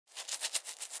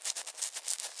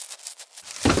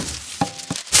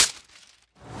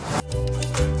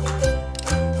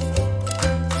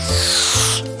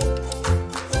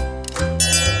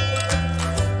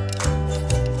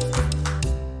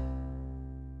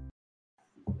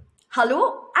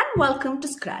Hello and welcome to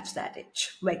Scratch That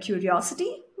Itch, where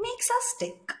curiosity makes us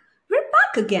tick. We're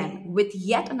back again with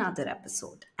yet another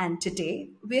episode, and today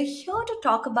we're here to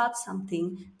talk about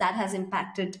something that has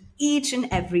impacted each and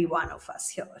every one of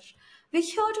us here. We're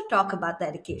here to talk about the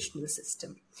educational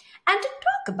system. And to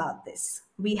talk about this,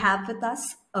 we have with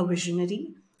us a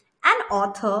visionary, an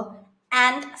author,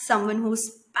 and someone who's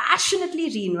passionately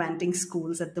reinventing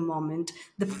schools at the moment,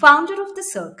 the founder of the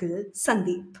circle,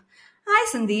 Sandeep.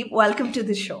 Hi, Sandeep. Welcome to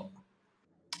the show.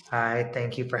 Hi,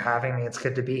 thank you for having me. It's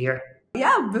good to be here.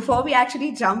 Yeah, before we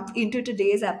actually jump into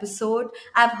today's episode,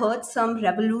 I've heard some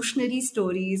revolutionary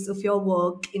stories of your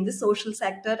work in the social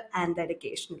sector and the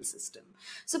educational system.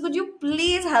 So, could you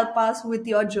please help us with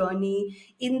your journey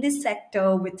in this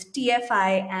sector with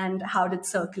TFI and how did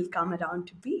Circle come around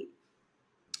to be?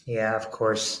 Yeah, of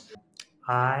course.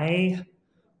 I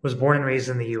was born and raised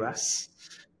in the US.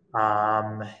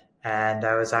 Um, and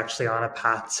I was actually on a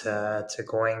path to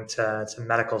going to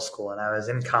medical school. And I was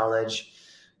in college,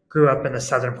 grew up in the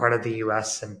southern part of the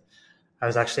US, and I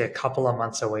was actually a couple of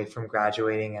months away from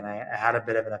graduating, and I had a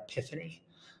bit of an epiphany.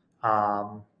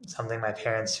 Something my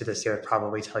parents to this day would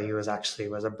probably tell you was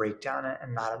a breakdown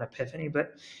and not an epiphany,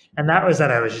 and that was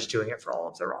that I was just doing it for all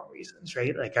of the wrong reasons,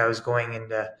 right? Like I was going in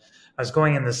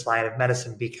this line of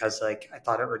medicine because like I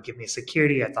thought it would give me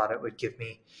security. I thought it would give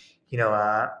me,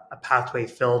 a pathway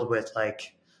filled with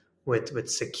with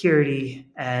security.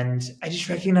 And I just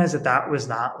recognized that that was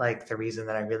not like the reason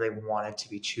that I really wanted to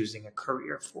be choosing a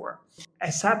career for. I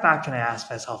sat back and I asked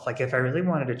myself, like, if I really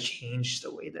wanted to change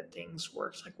the way that things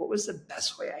worked, like, what was the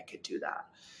best way I could do that?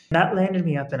 And that landed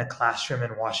me up in a classroom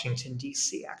in Washington,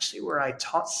 D.C., actually, where I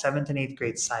taught seventh and eighth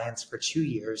grade science for 2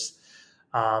 years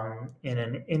in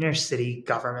an inner city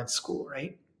government school,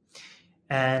 right?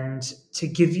 And to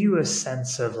give you a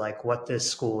sense of like what this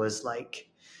school is like,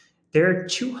 there are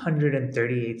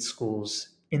 238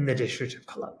 schools in the District of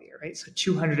Columbia, right? So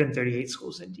 238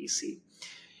 schools in DC.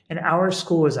 And our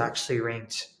school was actually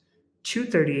ranked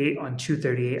 238 on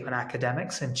 238 on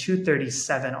academics and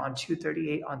 237 on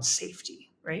 238 on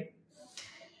safety, right?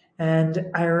 And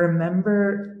I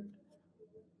remember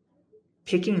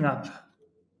picking up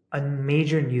a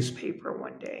major newspaper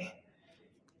one day,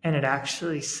 and it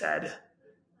actually said,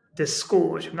 this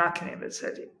school, which I'm not going to name it,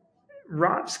 said,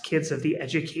 robs kids of the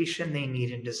education they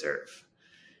need and deserve,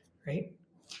 right?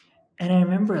 And I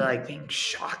remember like being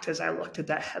shocked as I looked at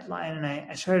that headline, and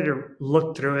I started to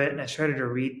look through it and I started to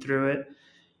read through it.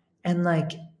 And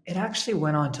like it actually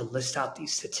went on to list out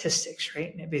these statistics,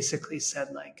 right? And it basically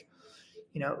said like,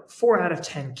 4 out of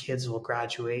 10 kids will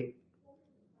graduate,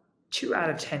 2 out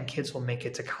of 10 kids will make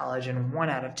it to college, and 1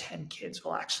 out of 10 kids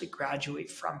will actually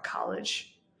graduate from college.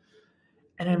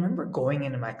 And I remember going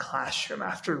into my classroom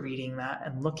after reading that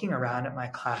and looking around at my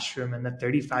classroom and the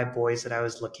 35 boys that I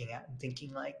was looking at and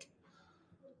thinking like,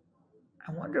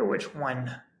 I wonder which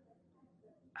 1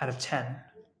 out of 10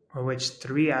 or which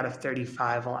 3 out of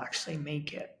 35 will actually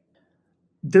make it.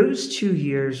 Those 2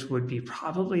 years would be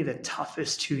probably the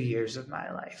toughest 2 years of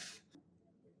my life.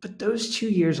 But those 2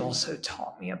 years also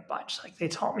taught me a bunch. Like they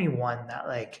taught me one, that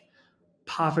like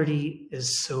poverty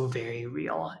is so very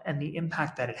real and the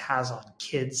impact that it has on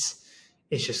kids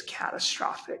is just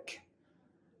catastrophic.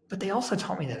 But they also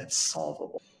taught me that it's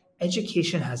solvable.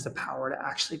 Education has the power to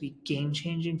actually be game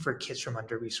changing for kids from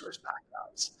under-resourced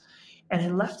backgrounds. And I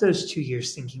left those 2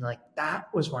 years thinking like that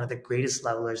was one of the greatest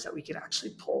levelers that we could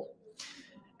actually pull.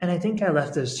 And I think I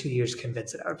left those 2 years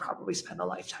convinced that I would probably spend a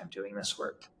lifetime doing this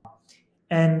work.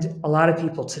 And a lot of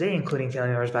people today, including family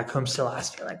members back home, still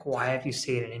ask me, like, why have you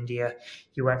stayed in India?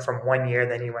 You went from 1 year,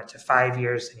 then you went to 5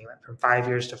 years, then you went from 5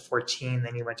 years to 14,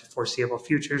 then you went to foreseeable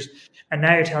futures. And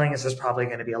now you're telling us it's probably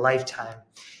going to be a lifetime.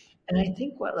 And I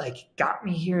think what like got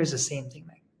me here is the same thing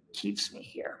that keeps me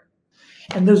here.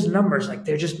 And those numbers, like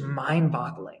they're just mind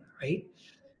boggling, right?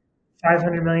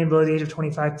 500 million below the age of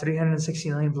 25, 360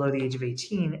 million below the age of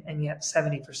 18, and yet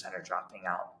 70% are dropping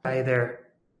out. Either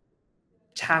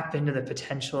tap into the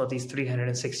potential of these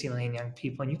 360 million young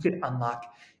people, and you could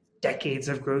unlock decades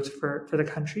of growth for the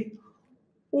country,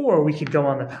 or we could go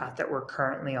on the path that we're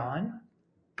currently on,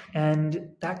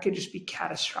 and that could just be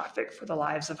catastrophic for the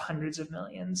lives of hundreds of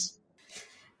millions.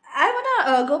 I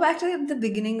want to go back to the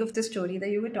beginning of the story that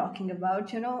you were talking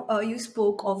about. You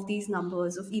spoke of these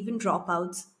numbers of even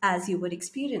dropouts as you were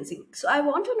experiencing. So I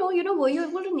want to know, were you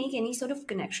able to make any sort of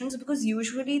connections? Because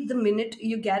usually the minute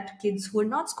you get kids who are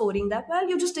not scoring that well,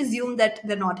 you just assume that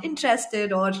they're not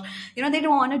interested or, they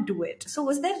don't want to do it. So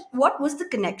what was the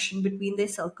connection between their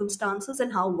circumstances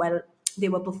and how well they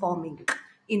were performing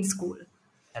in school?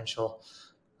 Potential,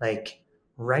 like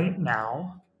right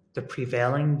now, the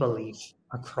prevailing belief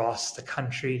across the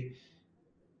country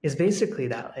is basically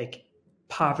that like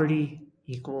poverty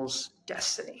equals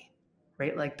destiny,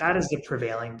 right? Like that is the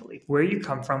prevailing belief. Where you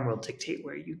come from will dictate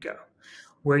where you go.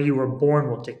 Where you were born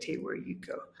will dictate where you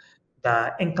go.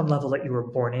 The income level that you were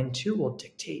born into will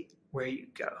dictate where you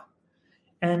go.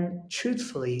 And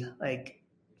truthfully, like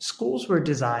schools were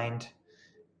designed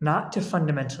not to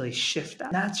fundamentally shift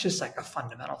that. That's just like a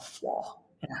fundamental flaw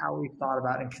in how we thought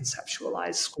about and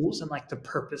conceptualized schools and like the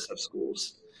purpose of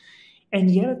schools. And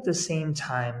yet at the same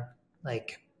time,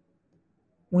 like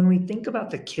when we think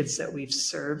about the kids that we've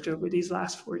served over these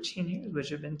last 14 years, which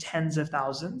have been tens of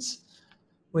thousands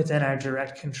within our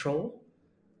direct control,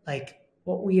 like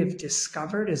what we have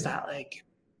discovered is that like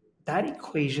that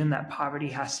equation that poverty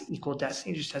has to equal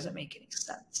destiny just doesn't make any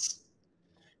sense.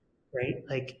 Right?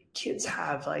 Like kids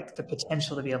have like the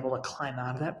potential to be able to climb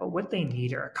out of that, but what they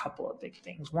need are a couple of big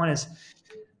things. One is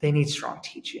they need strong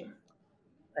teaching.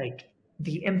 Like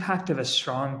the impact of a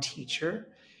strong teacher,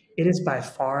 it is by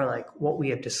far like what we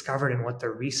have discovered and what the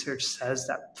research says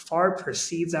that far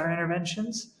precedes our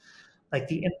interventions. Like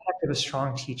the impact of a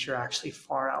strong teacher actually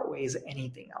far outweighs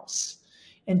anything else.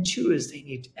 And two is they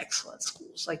need excellent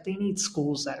schools. Like they need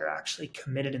schools that are actually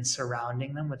committed and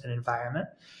surrounding them with an environment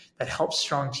that helps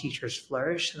strong teachers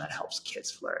flourish and that helps kids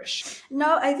flourish.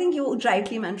 Now, I think you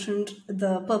rightly mentioned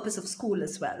the purpose of school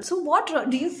as well. So, what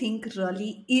do you think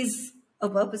really is a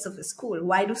purpose of a school?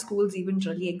 Why do schools even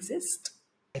really exist?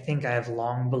 I think I have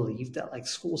long believed that like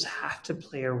schools have to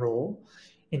play a role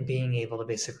in being able to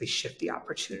basically shift the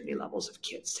opportunity levels of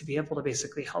kids, to be able to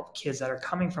basically help kids that are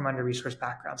coming from under-resourced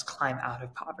backgrounds climb out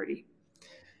of poverty.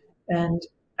 And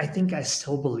I think I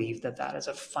still believe that that is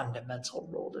a fundamental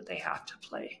role that they have to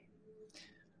play.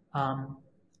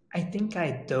 I think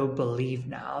I though believe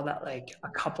now that like a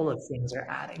couple of things are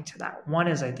adding to that. One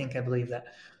is I believe that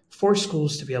for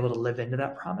schools to be able to live into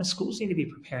that promise, schools need to be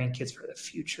preparing kids for the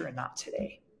future and not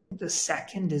today. The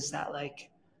second is that like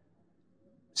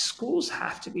schools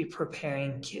have to be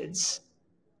preparing kids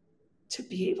to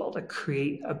be able to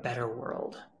create a better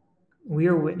world. We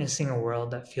are witnessing a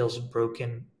world that feels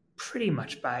broken pretty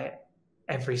much by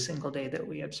every single day that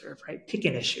we observe, right? Pick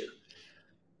an issue,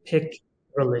 pick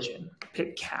religion,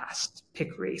 pick caste,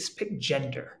 pick race, pick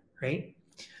gender, right?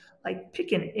 Like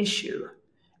pick an issue.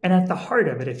 And at the heart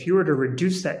of it, if you were to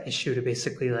reduce that issue to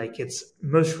basically like its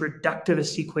most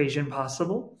reductivist equation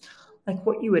possible, like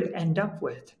what you would end up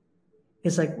with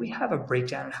is like we have a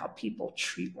breakdown in how people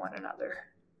treat one another.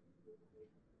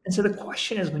 And so the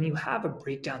question is, when you have a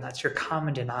breakdown that's your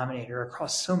common denominator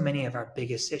across so many of our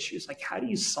biggest issues, like how do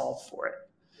you solve for it?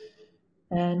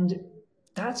 And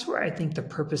that's where I think the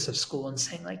purpose of school and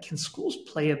saying like, can schools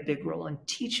play a big role in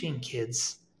teaching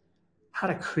kids how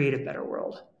to create a better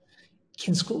world?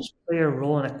 Can schools play a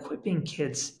role in equipping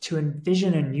kids to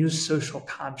envision a new social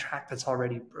contract that's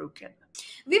already broken?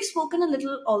 We've spoken a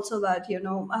little also about,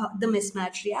 the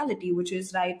mismatched reality, which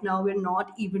is right now we're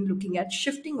not even looking at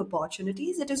shifting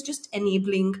opportunities. It is just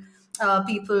enabling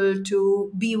people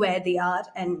to be where they are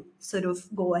and sort of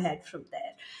go ahead from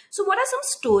there. So what are some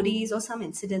stories or some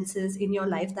incidences in your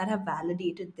life that have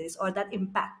validated this or that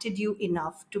impacted you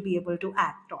enough to be able to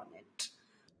act on it?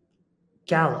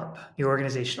 Gallup, the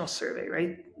organizational survey,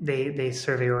 right? They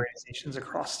survey organizations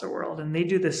across the world, and they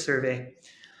do this survey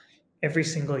every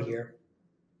single year,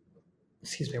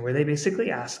 where they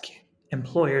basically ask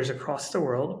employers across the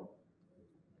world,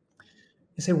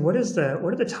 they say, what are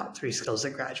the top 3 skills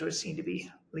that graduates need to be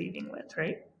leading with,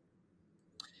 right?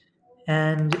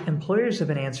 And employers have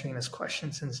been answering this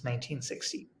question since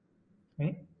 1960,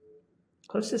 right?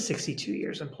 Close to 62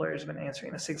 years, employers have been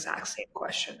answering this exact same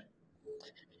question.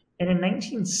 And in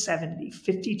 1970,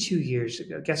 52 years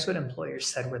ago, guess what employers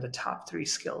said were the top 3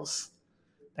 skills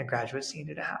that graduates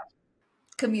needed to have?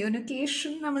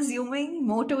 Communication, I'm assuming,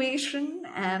 motivation,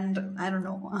 and I don't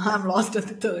know, I'm lost at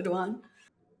the third one.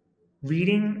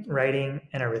 Reading, writing,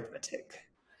 and arithmetic.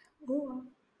 Oh,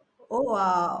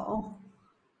 wow.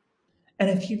 And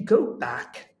if you go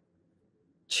back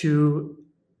to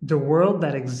the world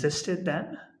that existed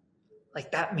then,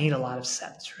 like that made a lot of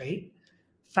sense, right?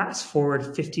 Fast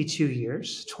forward 52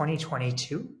 years,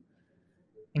 2022,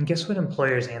 and guess what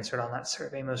employers answered on that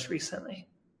survey most recently?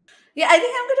 Yeah, I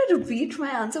think I'm going to repeat my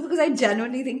answer because I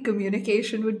genuinely think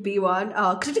communication would be one.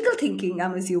 Critical thinking,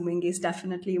 I'm assuming, is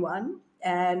definitely one.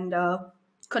 And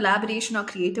collaboration or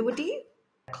creativity.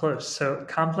 Close. So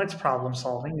complex problem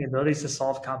solving, the abilities to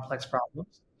solve complex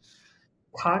problems.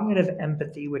 Cognitive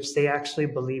empathy, which they actually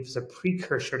believe is a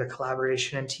precursor to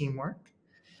collaboration and teamwork.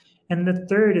 And the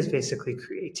third is basically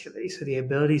creativity. So the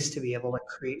abilities to be able to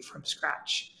create from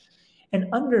scratch. And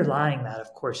underlying that,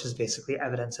 of course, is basically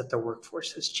evidence that the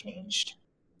workforce has changed.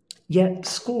 Yet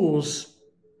schools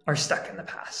are stuck in the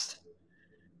past,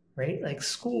 right? Like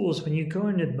schools, when you go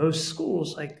into most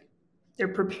schools, like they're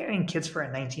preparing kids for a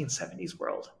 1970s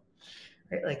world,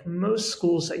 right? Like most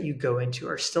schools that you go into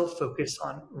are still focused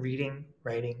on reading,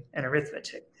 writing, and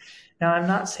arithmetic. Now, I'm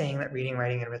not saying that reading,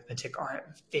 writing, and arithmetic aren't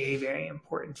very, very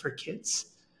important for kids,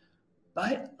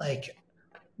 but like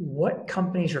what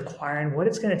companies require and what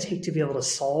it's going to take to be able to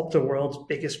solve the world's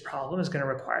biggest problem is going to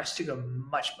require us to go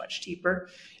much, much deeper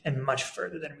and much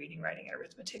further than reading, writing, and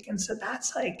arithmetic. And so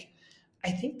that's like,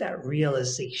 I think that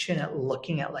realization at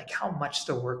looking at like how much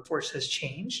the workforce has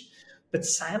changed, but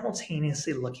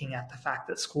simultaneously looking at the fact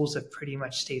that schools have pretty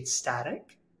much stayed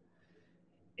static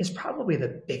is probably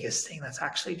the biggest thing that's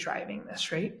actually driving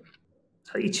this, right?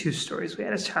 I'll tell you two stories. We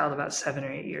had a child about 7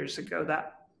 or 8 years ago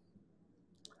that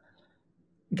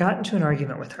got into an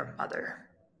argument with her mother.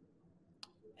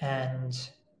 And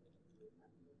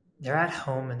they're at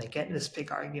home and they get in this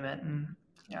big argument, and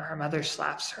her mother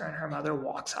slaps her and her mother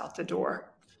walks out the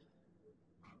door.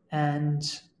 And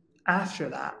after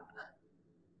that,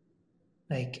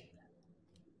 like,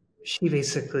 she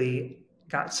basically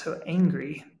got so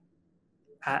angry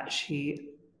that she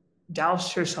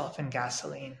doused herself in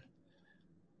gasoline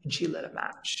and she lit a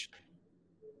match.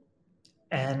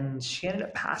 And she ended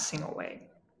up passing away.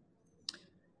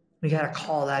 We got a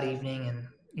call that evening, and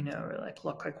we're like,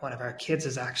 look, like one of our kids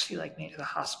is actually like made to the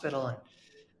hospital, and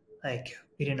like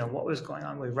we didn't know what was going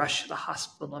on. We rushed to the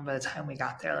hospital, and by the time we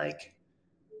got there, like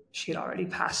she had already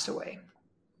passed away.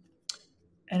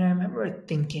 And I remember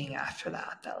thinking after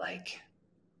that like,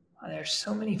 wow, there's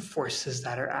so many forces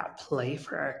that are at play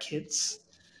for our kids,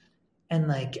 and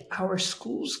like our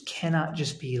schools cannot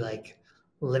just be like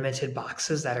limited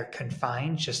boxes that are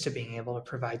confined just to being able to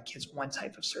provide kids one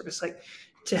type of service. Like,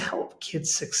 to help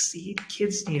kids succeed,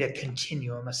 kids need a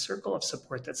continuum, a circle of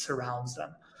support that surrounds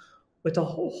them with a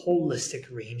whole holistic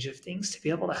range of things to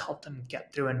be able to help them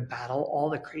get through and battle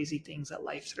all the crazy things that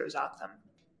life throws at them.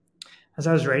 As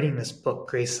I was writing this book,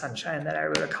 Grace Sunshine, that I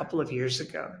wrote a couple of years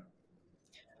ago,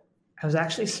 I was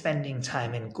actually spending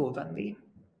time in Govandi.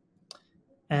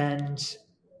 And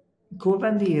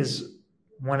Govandi is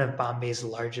one of Bombay's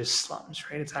largest slums,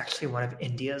 right? It's actually one of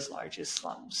India's largest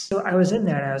slums. So I was in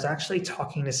there and I was actually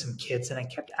talking to some kids, and I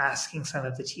kept asking some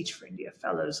of the Teach for India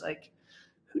fellows, like,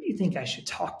 who do you think I should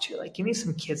talk to? Like, give me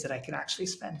some kids that I could actually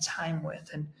spend time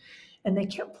with. And they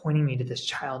kept pointing me to this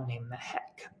child named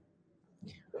Mehek.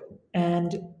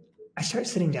 And I started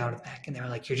sitting down with Mehek, and they were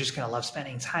like, you're just going to love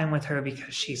spending time with her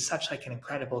because she's such like an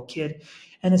incredible kid.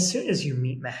 And as soon as you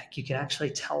meet Mehek, you can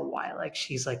actually tell why. Like,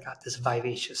 she's like got this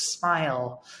vivacious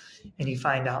smile, and you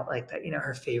find out like that,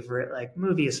 her favorite like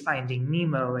movie is Finding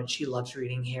Nemo, and she loves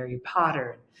reading Harry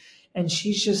Potter. And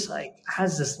she's just like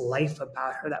has this life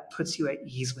about her that puts you at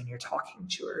ease when you're talking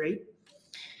to her, right?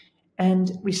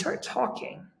 And we start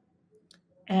talking.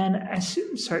 And I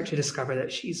soon start to discover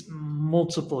that she's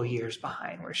multiple years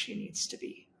behind where she needs to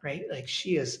be, right? Like,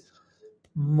 she is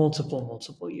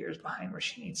multiple years behind where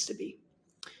she needs to be.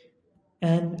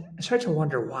 And I start to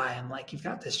wonder why. I'm like, you've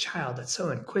got this child that's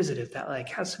so inquisitive that like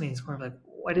has so many things more like,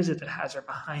 what is it that has her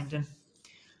behind?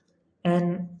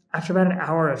 And after about an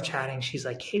hour of chatting, she's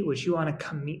like, hey, would you want to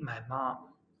come meet my mom?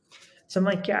 So I'm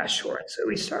like, yeah, sure. And so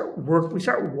we start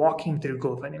walking through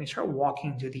Govandi. We start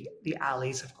walking through the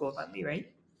alleys of Govandi, right?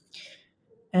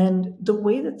 And the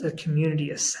way that the community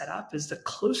is set up is the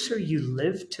closer you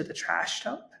live to the trash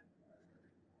dump,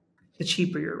 the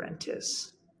cheaper your rent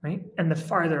is, right? And the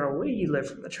farther away you live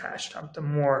from the trash dump, the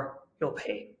more you'll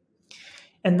pay.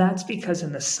 And that's because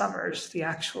in the summers, the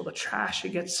trash,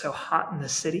 it gets so hot in the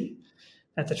city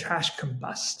that the trash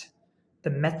combusts.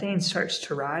 The methane starts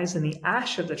to rise, and the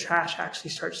ash of the trash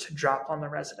actually starts to drop on the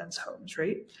residents' homes,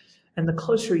 right? And the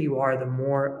closer you are, the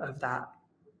more of that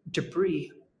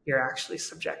debris you're actually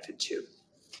subjected to.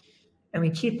 And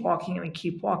we keep walking and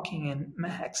and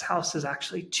Mehek's house is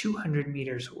actually 200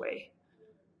 meters away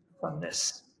from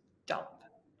this dump,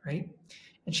 right?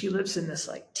 And she lives in this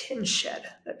like tin shed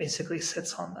that basically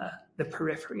sits on the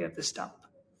periphery of this dump.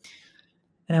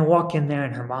 And I walk in there,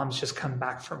 and her mom's just come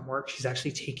back from work. She's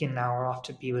actually taken an hour off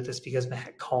to be with us because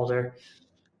Mehek called her.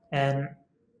 And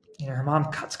her mom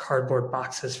cuts cardboard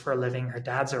boxes for a living. Her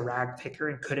dad's a rag picker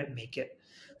and couldn't make it.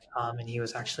 And he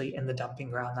was actually in the dumping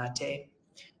ground that day.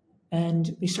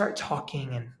 And we start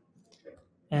talking,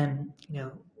 and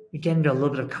we get into a little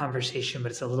bit of conversation,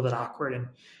 but it's a little bit awkward.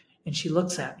 And she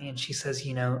looks at me and she says,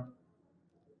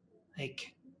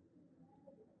 like,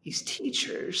 these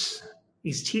teachers,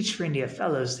 these Teach for India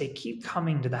fellows, they keep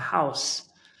coming to the house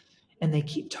and they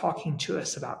keep talking to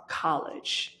us about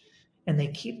college. And they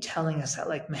keep telling us that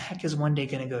like Mehek is one day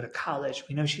going to go to college.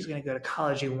 We know she's going to go to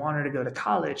college. We want her to go to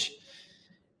college.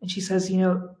 And she says,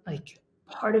 like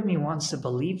part of me wants to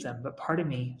believe them, but part of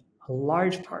me, a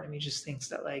large part of me just thinks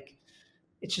that like,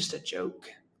 it's just a joke.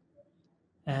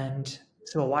 And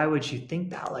so why would you think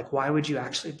that? Like, why would you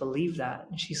actually believe that?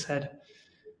 And she said,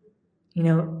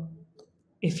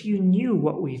 if you knew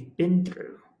what we've been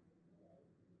through,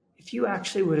 if you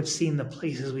actually would have seen the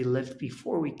places we lived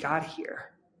before we got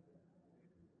here,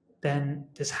 then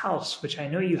this house, which I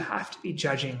know you have to be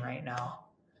judging right now,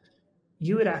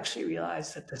 you would actually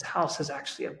realize that this house is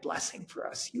actually a blessing for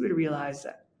us. You would realize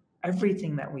that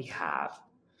everything that we have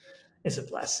is a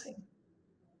blessing.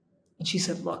 And she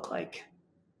said, look, like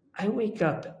I wake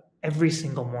up every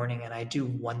single morning and I do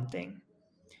one thing.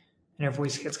 And her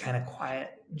voice gets kind of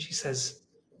quiet. And she says,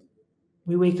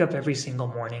 we wake up every single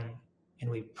morning and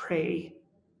we pray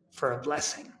for a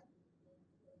blessing.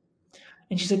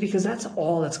 And she said, because that's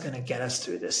all that's going to get us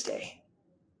through this day.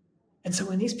 And so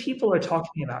when these people are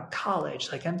talking about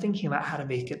college, like I'm thinking about how to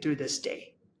make it through this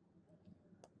day.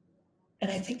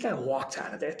 And I think I walked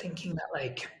out of there thinking that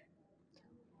like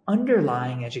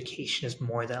underlying education is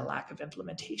more than a lack of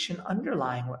implementation.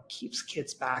 Underlying what keeps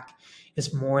kids back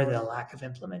is more than a lack of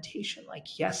implementation.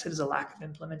 Like, yes, it is a lack of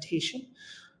implementation,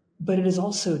 but it is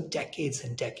also decades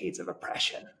and decades of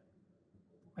oppression,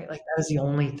 right? Like that is the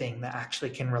only thing that actually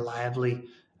can reliably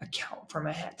account for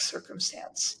Mehek's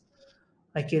circumstance.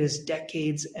 Like it is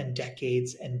decades and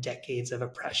decades and decades of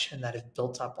oppression that have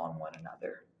built up on one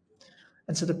another.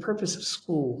 And so the purpose of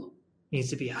school needs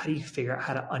to be, how do you figure out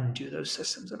how to undo those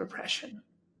systems of oppression?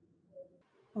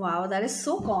 Wow, that is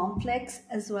so complex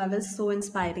as well as so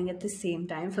inspiring at the same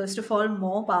time. First of all,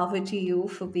 more power to you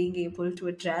for being able to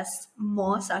address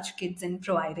more such kids and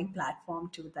providing platform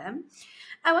to them.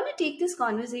 I want to take this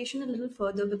conversation a little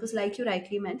further because, like you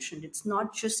rightly mentioned, it's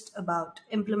not just about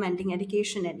implementing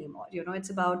education anymore. It's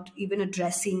about even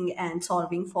addressing and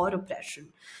solving for oppression.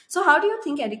 So, how do you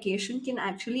think education can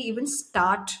actually even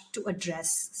start to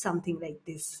address something like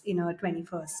this in a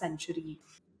 21st century?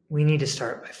 We need to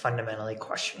start by fundamentally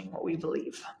questioning what we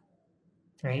believe,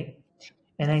 right?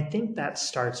 And I think that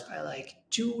starts by like,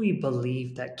 do we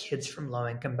believe that kids from low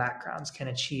income backgrounds can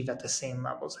achieve at the same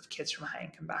levels of kids from high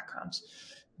income backgrounds?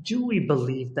 Do we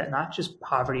believe that not just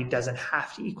poverty doesn't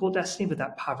have to equal destiny, but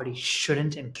that poverty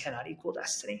shouldn't and cannot equal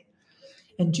destiny?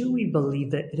 And do we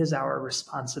believe that it is our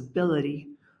responsibility,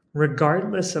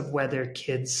 regardless of whether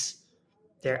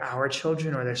they're our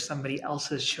children or they're somebody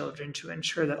else's children, to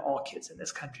ensure that all kids in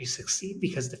this country succeed,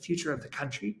 because the future of the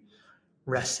country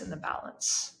rests in the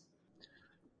balance?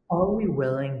 Are we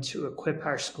willing to equip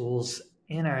our schools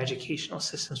and our educational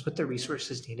systems with the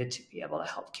resources needed to be able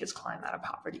to help kids climb out of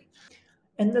poverty?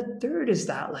 And the third is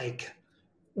that like,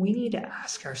 we need to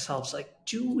ask ourselves, like,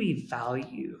 do we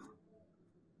value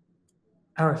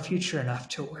our future enough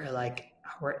to where like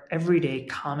our everyday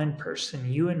common person,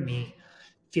 you and me,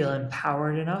 feel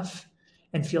empowered enough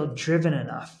and feel driven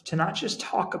enough to not just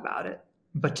talk about it,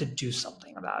 but to do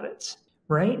something about it?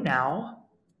 Right now,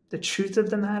 the truth of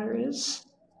the matter is,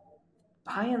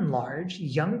 by and large,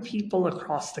 young people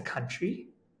across the country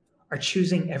are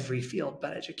choosing every field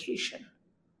but education.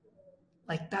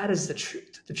 Like that is the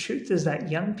truth. The truth is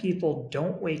that young people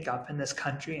don't wake up in this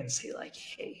country and say like,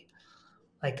 hey,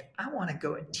 like I want to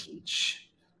go and teach.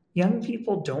 Young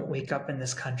people don't wake up in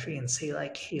this country and say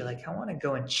like, hey, like I want to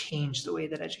go and change the way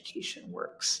that education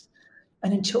works.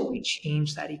 And until we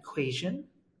change that equation,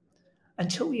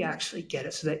 until we actually get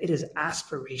it so that it is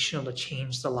aspirational to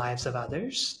change the lives of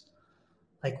others,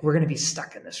 like we're going to be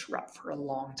stuck in this rut for a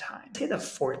long time. I'd say the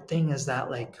fourth thing is that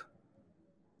like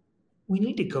we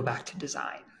need to go back to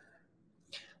design.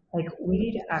 Like we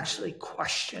need to actually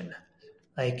question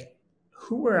like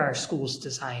who were our schools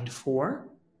designed for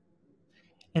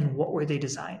and what were they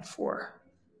designed for?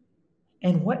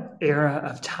 And what era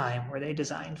of time were they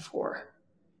designed for?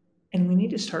 And we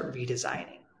need to start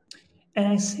redesigning. And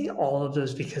I say all of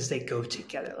those because they go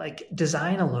together. Like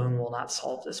design alone will not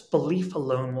solve this. Belief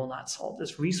alone will not solve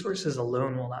this. Resources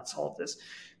alone will not solve this.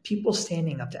 People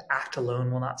standing up to act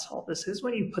alone will not solve this. It's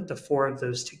when you put the four of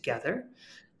those together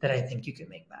that I think you can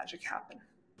make magic happen.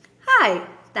 Hi,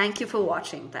 thank you for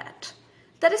watching that.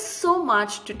 There is so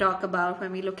much to talk about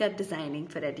when we look at designing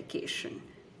for education.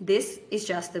 This is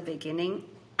just the beginning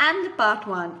and the part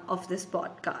one of this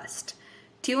podcast.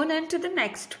 Tune in to the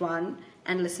next one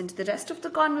and listen to the rest of the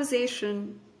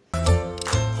conversation.